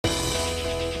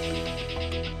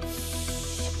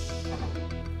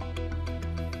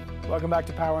Welcome back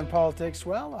to Power and Politics.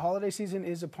 Well, the holiday season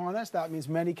is upon us. That means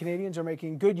many Canadians are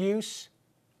making good use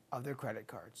of their credit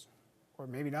cards, or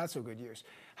maybe not so good use.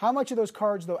 How much are those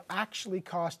cards, though, actually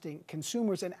costing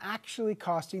consumers and actually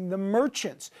costing the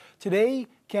merchants? Today,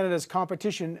 Canada's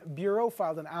Competition Bureau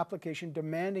filed an application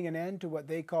demanding an end to what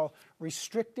they call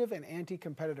restrictive and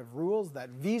anti-competitive rules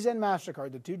that Visa and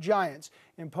MasterCard, the two giants,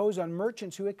 impose on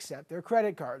merchants who accept their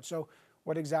credit cards. So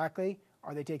what exactly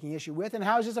are they taking issue with, and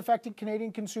how is this affecting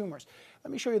Canadian consumers?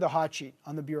 Let me show you the hot sheet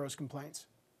on the Bureau's complaints.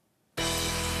 The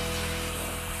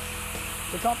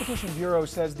Competition Bureau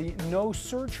says the no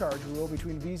surcharge rule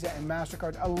between Visa and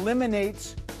MasterCard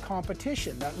eliminates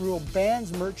competition. That rule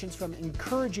bans merchants from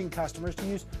encouraging customers to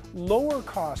use lower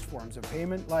cost forms of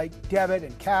payment like debit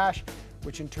and cash,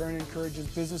 which in turn encourages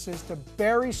businesses to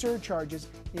bury surcharges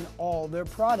in all their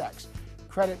products.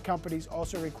 Credit companies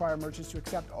also require merchants to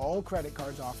accept all credit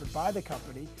cards offered by the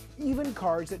company, even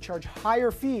cards that charge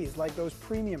higher fees like those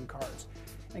premium cards.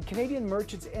 And Canadian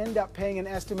merchants end up paying an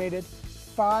estimated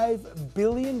 $5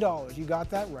 billion, you got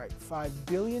that right, $5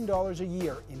 billion a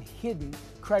year in hidden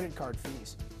credit card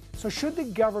fees. So should the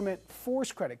government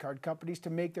force credit card companies to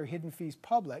make their hidden fees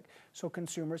public so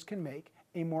consumers can make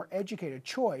a more educated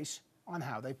choice on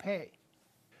how they pay?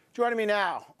 Joining me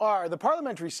now are the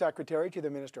Parliamentary Secretary to the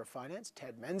Minister of Finance,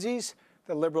 Ted Menzies,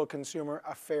 the Liberal Consumer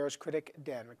Affairs critic,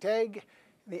 Dan McTeague,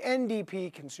 and the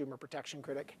NDP Consumer Protection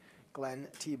critic, Glenn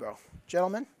Thibeault.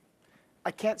 Gentlemen,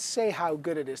 I can't say how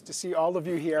good it is to see all of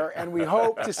you here, and we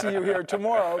hope to see you here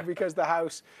tomorrow because the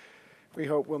House, we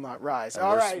hope, will not rise. And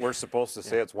all right. We're supposed to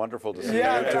say it's wonderful to see you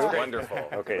it's too. Wonderful.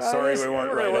 Okay, sorry we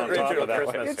weren't right on top of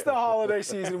that. It's the holiday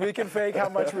season. We can fake how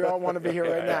much we all want to be here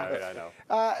right now. I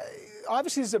know.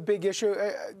 Obviously, this is a big issue.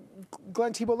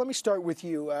 Glenn Thibeault, let me start with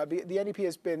you. The NDP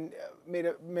has been made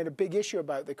a big issue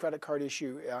about the credit card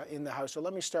issue in the House. So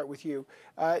let me start with you.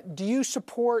 Do you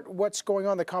support what's going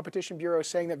on? The Competition Bureau is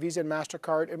saying that Visa and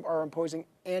MasterCard are imposing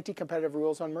anti-competitive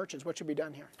rules on merchants. What should be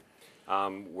done here?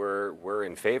 We're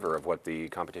in favor of what the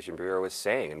Competition Bureau is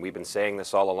saying, and we've been saying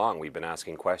this all along. We've been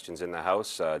asking questions in the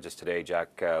House. Just today,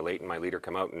 Jack Layton, my leader,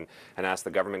 come out and asked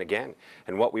the government again.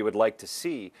 And what we would like to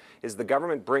see is the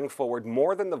government bring forward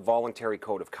more than the voluntary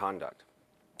code of conduct.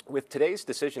 With today's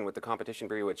decision with the Competition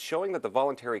Bureau, it's showing that the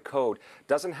voluntary code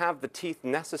doesn't have the teeth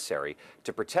necessary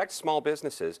to protect small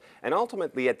businesses, and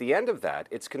ultimately, at the end of that,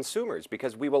 it's consumers,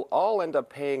 because we will all end up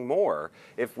paying more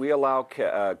if we allow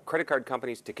credit card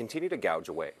companies to continue to gouge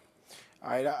away. All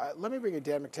right, let me bring in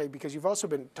Dan McTeague, because you've also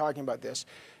been talking about this.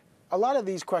 A lot of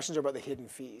these questions are about the hidden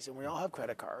fees, and we all have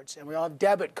credit cards, and we all have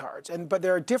debit cards, but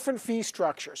there are different fee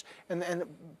structures. And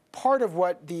part of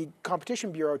what the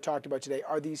Competition Bureau talked about today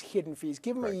are these hidden fees.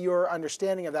 Give me your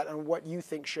understanding of that and what you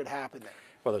think should happen there.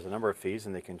 Well, there's a number of fees,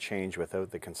 and they can change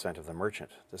without the consent of the merchant.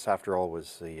 This, after all,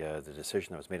 was the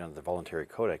decision that was made under the voluntary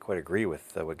code. I quite agree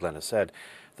with what Glenn has said.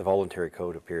 The voluntary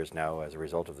code appears now, as a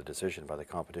result of the decision by the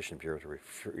Competition Bureau to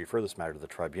refer this matter to the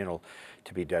tribunal,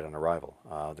 to be dead on arrival.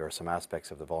 There are some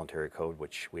aspects of the voluntary code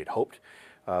which we had hoped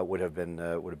would have been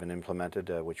implemented,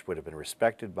 which would have been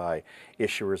respected by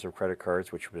issuers of credit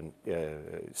cards, which would have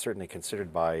been certainly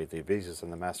considered by the Visas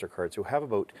and the MasterCards, who have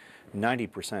about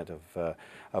 90%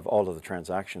 of all of the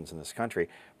transactions in this country.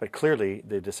 But clearly,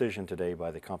 the decision today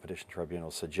by the Competition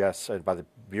Tribunal suggests, by the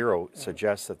Bureau,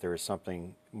 suggests that there is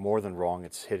something more than wrong.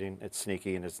 It's hidden, it's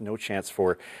sneaky, and there's no chance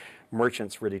for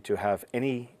merchants really to have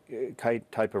any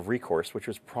type of recourse, which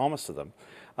was promised to them,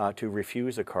 to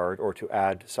refuse a card or to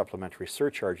add supplementary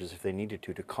surcharges if they needed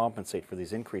to compensate for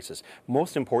these increases.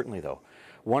 Most importantly, though,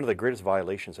 one of the greatest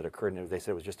violations that occurred, and they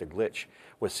said it was just a glitch,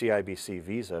 was CIBC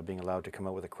Visa being allowed to come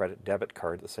out with a credit debit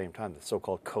card at the same time, the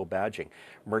so-called co-badging.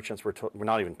 Merchants were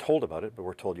not even told about it, but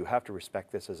were told you have to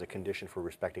respect this as a condition for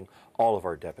respecting all of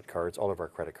our debit cards, all of our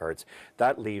credit cards.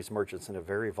 That leaves merchants in a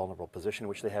very vulnerable position,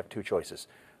 which they have two choices: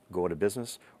 go out of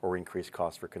business or increase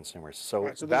costs for consumers. So,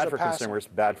 right, so bad for consumers,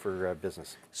 bad for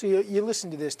business. So you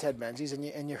listened to this, Ted Menzies,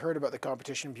 and you heard about the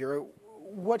Competition Bureau.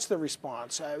 What's the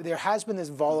response? There has been this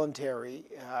voluntary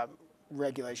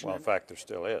regulation. Well, in fact, there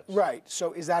still is. Right.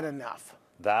 So is that enough?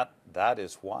 That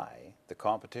is why the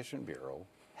Competition Bureau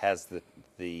has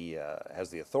the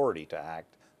authority to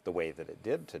act the way that it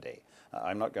did today.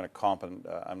 I'm not going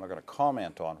to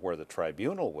comment on where the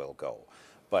tribunal will go.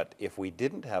 But if we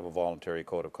didn't have a voluntary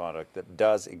code of conduct that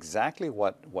does exactly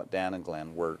what Dan and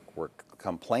Glenn were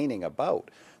complaining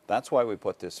about, that's why we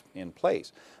put this in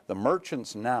place. The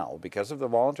merchants now, because of the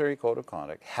voluntary code of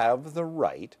conduct, have the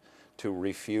right to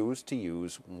refuse to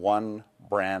use one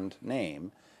brand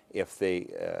name if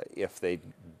they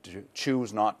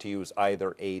choose not to use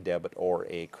either a debit or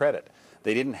a credit.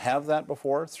 They didn't have that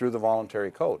before through the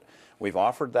voluntary code. We've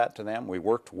offered that to them. We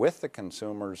worked with the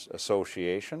Consumers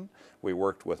Association, we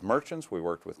worked with merchants, we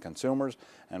worked with consumers,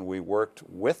 and we worked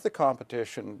with the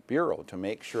Competition Bureau to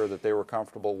make sure that they were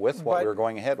comfortable with what we were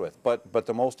going ahead with. But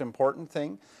the most important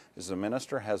thing is the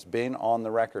minister has been on the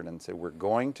record and said we're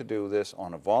going to do this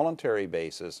on a voluntary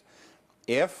basis.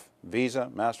 If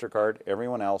Visa, MasterCard,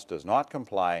 everyone else does not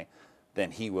comply, then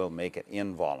he will make it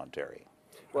involuntary.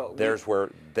 Well,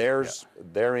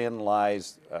 therein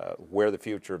lies where the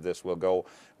future of this will go.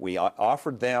 We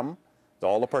offered them,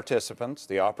 all the participants,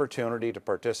 the opportunity to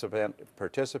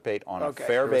participate on a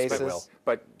fair basis.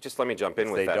 But just let me jump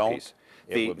in with that piece.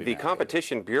 The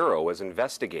Competition Bureau was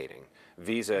investigating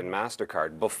Visa and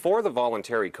MasterCard before the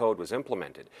voluntary code was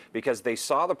implemented because they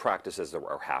saw the practices that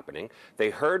were happening. They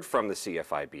heard from the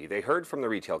CFIB. They heard from the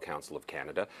Retail Council of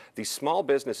Canada. These small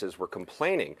businesses were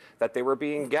complaining that they were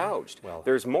being gouged. Well,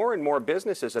 there's more and more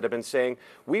businesses that have been saying,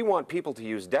 we want people to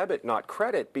use debit, not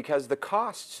credit, because the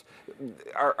costs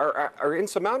are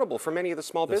insurmountable for many of the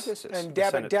small businesses. And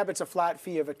debit's a flat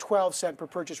fee of a 12-cent per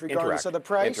purchase regardless of the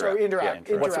price. Interact.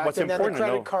 What's and then the credit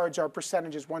though, cards are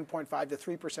percentages 1.5 to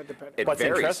 3% depending. What's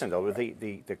interesting though,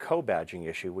 the co-badging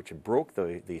issue, which broke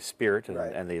the spirit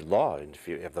and the law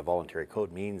of the voluntary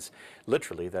code, means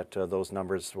literally that those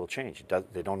numbers will change.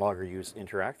 They no longer use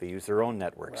Interact, they use their own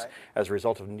networks. Right. As a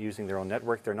result of using their own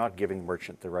network, they're not giving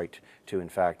merchant the right to in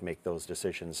fact make those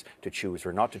decisions to choose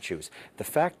or not to choose. The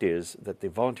fact is that the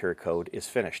voluntary code is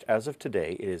finished. As of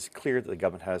today, it is clear that the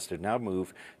government has to now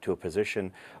move to a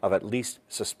position of at least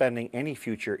suspending any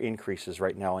future increases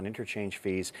right now on interchange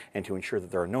fees and to ensure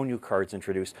that there are no new cards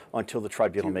introduced until the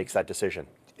tribunal makes that decision.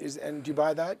 And do you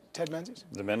buy that, Ted Menzies?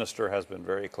 The minister has been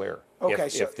very clear. Okay,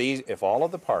 if all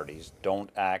of the parties don't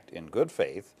act in good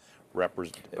faith,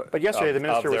 but yesterday the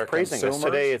minister was praising us.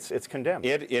 Today it's condemned.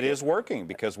 It is working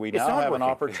because we now have an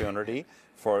opportunity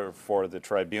for the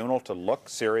tribunal to look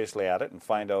seriously at it and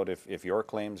find out if your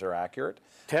claims are accurate.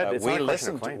 Ted, it's we not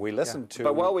listen a claim. We listen to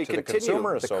the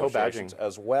consumer associations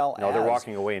as well as they're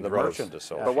walking away in the merchant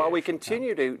associations. But while we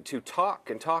continue to talk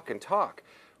and talk and talk,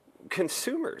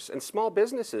 consumers and small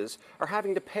businesses are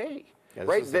having to pay. Yeah,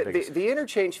 right? The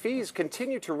interchange fees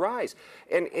continue to rise.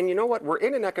 And you know what? We're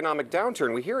in an economic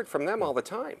downturn. We hear it from them all the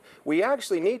time. We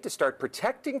actually need to start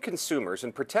protecting consumers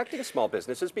and protecting small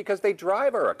businesses because they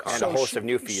drive our economy. And a host of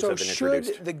new fees have been introduced.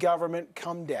 So should the government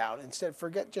come down, instead,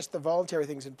 forget just the voluntary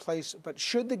things in place, but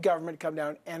should the government come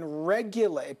down and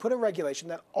put a regulation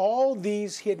that all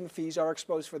these hidden fees are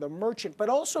exposed for the merchant, but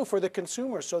also for the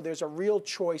consumer, so there's a real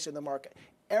choice in the market?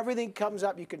 Everything comes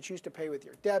up, you can choose to pay with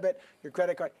your debit, your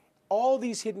credit card. All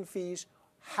these hidden fees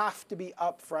have to be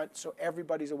upfront so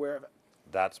everybody's aware of it.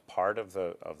 That's part of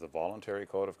the voluntary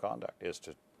code of conduct, is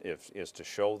to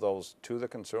show those to the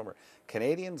consumer.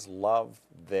 Canadians love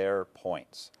their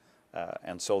points,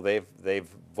 and so they've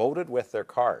voted with their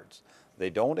cards. They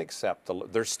don't accept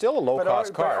there's still a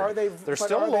low-cost card. There's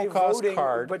still a low-cost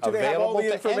card but do they have all available the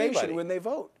to information anybody when they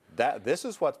vote? This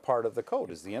is what's part of the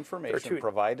code, is the information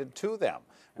provided to them.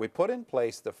 We put in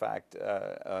place the fact,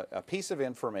 a piece of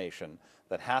information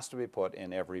that has to be put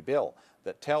in every bill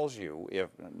that tells you, if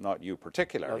not you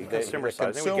particularly, the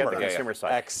consumer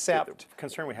side, accept, the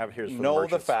concern we have here is know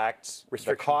the facts,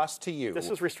 the cost to you. This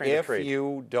is restraint of trade. If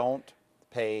you don't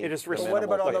pay. It is but what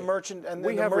about on the merchant and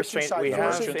the merchant side? We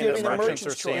have giving the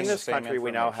merchants choice. In this country, we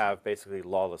now have basically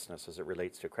lawlessness as it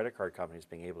relates to credit card companies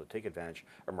being able to take advantage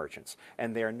of merchants.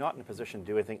 And they are not in a position to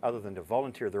do anything other than to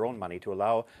volunteer their own money to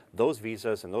allow those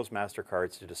Visas and those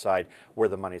MasterCards to decide where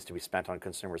the money is to be spent on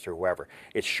consumers or whoever.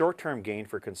 It's short-term gain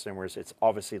for consumers. It's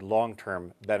obviously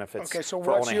long-term benefits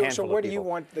for only a handful of people. So what do you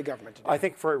want the government to do? I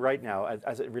think for right now,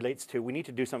 as it relates to, we need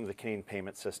to do something with the Canadian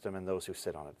payment system and those who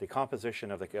sit on it. The composition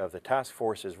of the task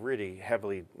force is really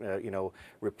heavily,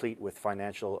 replete with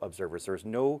financial observers. There's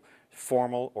no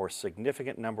formal or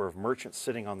significant number of merchants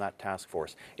sitting on that task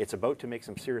force. It's about to make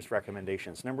some serious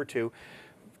recommendations. Number two,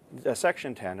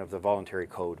 Section 10 of the voluntary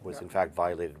code was in fact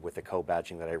violated with the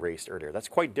co-badging that I raised earlier. That's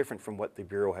quite different from what the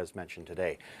Bureau has mentioned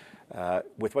today.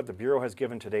 With what the Bureau has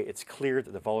given today, it's clear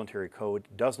that the voluntary code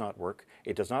does not work.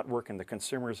 It does not work in the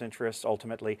consumer's interest,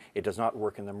 ultimately. It does not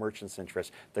work in the merchant's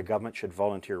interest. The government should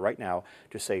volunteer right now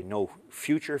to say no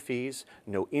future fees,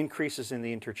 no increases in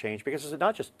the interchange, because it's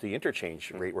not just the interchange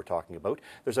rate we're talking about.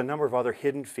 There's a number of other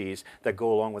hidden fees that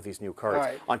go along with these new cards.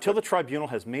 Right. Until the tribunal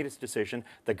has made its decision,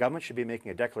 the government should be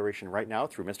making a declaration right now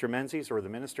through Mr. Menzies or the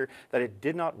minister that it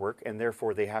did not work, and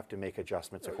therefore they have to make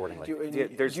adjustments accordingly.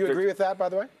 Do you agree with that, by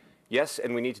the way? Yes,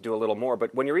 and we need to do a little more.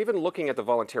 But when you're even looking at the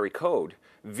voluntary code,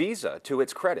 Visa, to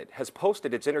its credit, has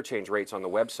posted its interchange rates on the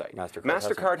website.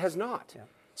 MasterCard has not. Yeah.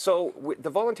 So the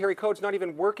voluntary code's not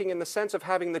even working in the sense of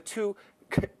having the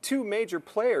two major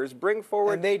players bring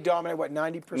forward. And they dominate, what,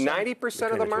 90%?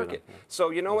 90% of the market.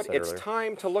 So you know what? It's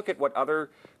time to look at what other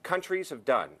countries have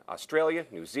done. Australia,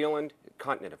 New Zealand,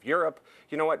 continent of Europe.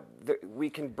 You know what? We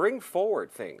can bring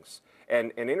forward things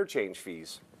and interchange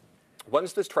fees,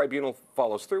 once this tribunal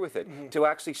follows through with it, to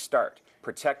actually start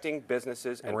protecting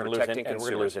businesses and protecting consumers. And we're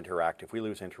going to lose Interact. If we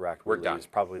lose Interact, we lose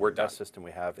probably the best system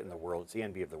we have in the world. It's the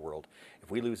envy of the world.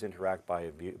 If we lose Interact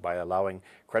by allowing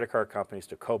credit card companies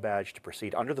to co-badge, to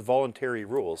proceed under the voluntary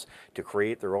rules, to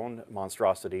create their own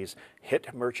monstrosities,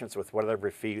 hit merchants with whatever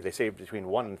fee, they say between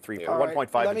 1 and 3, 1.5 and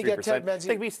 3%. I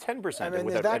think it's 10%. I mean,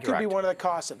 that could be one of the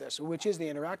costs of this, which is the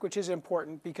Interact, which is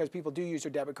important because people do use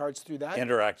their debit cards through that.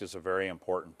 Interact is a very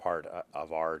important part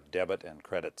of our debit and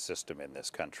credit system in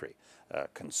this country.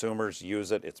 Consumers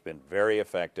use it. It's been very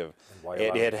effective.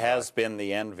 It has been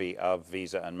the envy of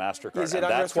Visa and MasterCard. Is it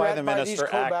under threat by these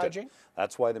co-badging?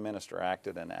 That's why the minister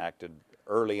acted and acted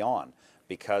early on,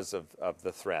 because of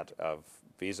the threat of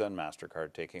Visa and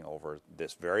MasterCard taking over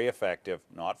this very effective,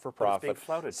 not-for-profit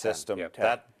system.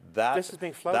 This is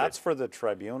being flouted. That's for the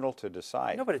tribunal to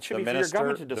decide. No, but it should be for your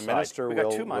government to decide. The minister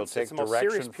will take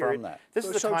direction from that. This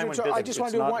is the time when I just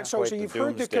want to do one. So you've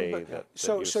heard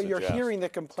so you're hearing the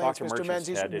complaints, Mr.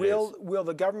 Menzies. Will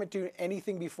the government do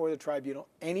anything before the tribunal?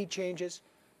 Any changes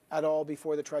at all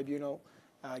before the tribunal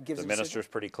gives a decision? The minister's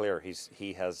pretty clear.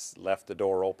 He has left the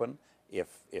door open.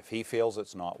 If he feels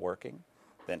it's not working,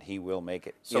 then he will make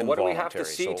it involuntary. So what do we have to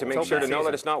see to make sure to know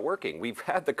that it's not working? We've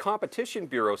had the Competition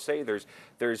Bureau say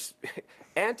there's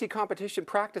anti-competition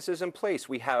practices in place.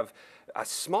 We have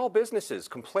small businesses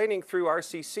complaining through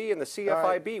RCC and the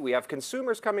CFIB. We have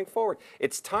consumers coming forward.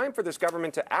 It's time for this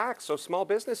government to act so small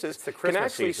businesses can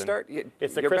actually start.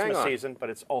 It's the Christmas season, but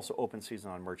it's also open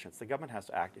season on merchants. The government has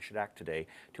to act. It should act today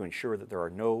to ensure that there are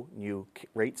no new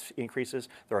rates increases,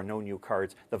 there are no new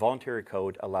cards. The voluntary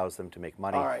code allows them to make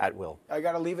money at will. I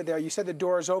got to leave it there. You said the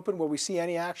door is open. Will we see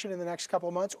any action in the next couple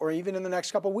of months or even in the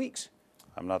next couple of weeks?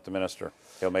 I'm not the minister.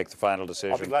 He'll make the final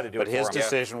decision. I'll be glad to do it for his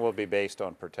decision will be based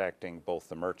on protecting both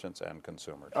the merchants and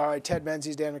consumers. All right, Ted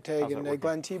Menzies, Dan McTague, and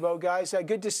Glenn Thibeault, guys.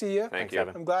 Good to see you. Thank you.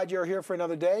 I'm glad you're here for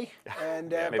another day. And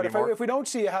but if we don't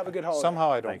see you, have a good holiday.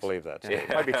 Somehow I don't believe that. Yeah.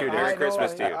 Might be 2 days. Merry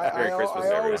Christmas to you. Merry Christmas,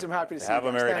 I always am happy to see you. Have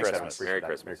a Merry Christmas. Merry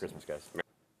Christmas. Merry Christmas, guys.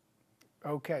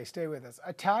 Okay, stay with us.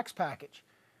 A tax package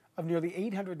of nearly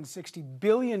 $860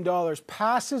 billion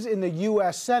passes in the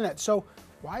U.S. Senate. So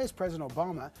why is President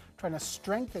Obama trying to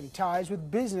strengthen ties with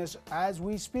business as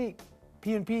we speak?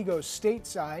 PNP goes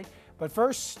stateside. But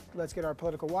first, let's get our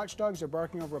political watchdogs. They're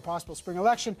barking over a possible spring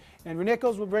election. Andrew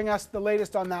Nichols will bring us the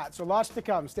latest on that. So lots to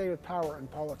come. Stay with Power and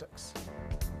Politics.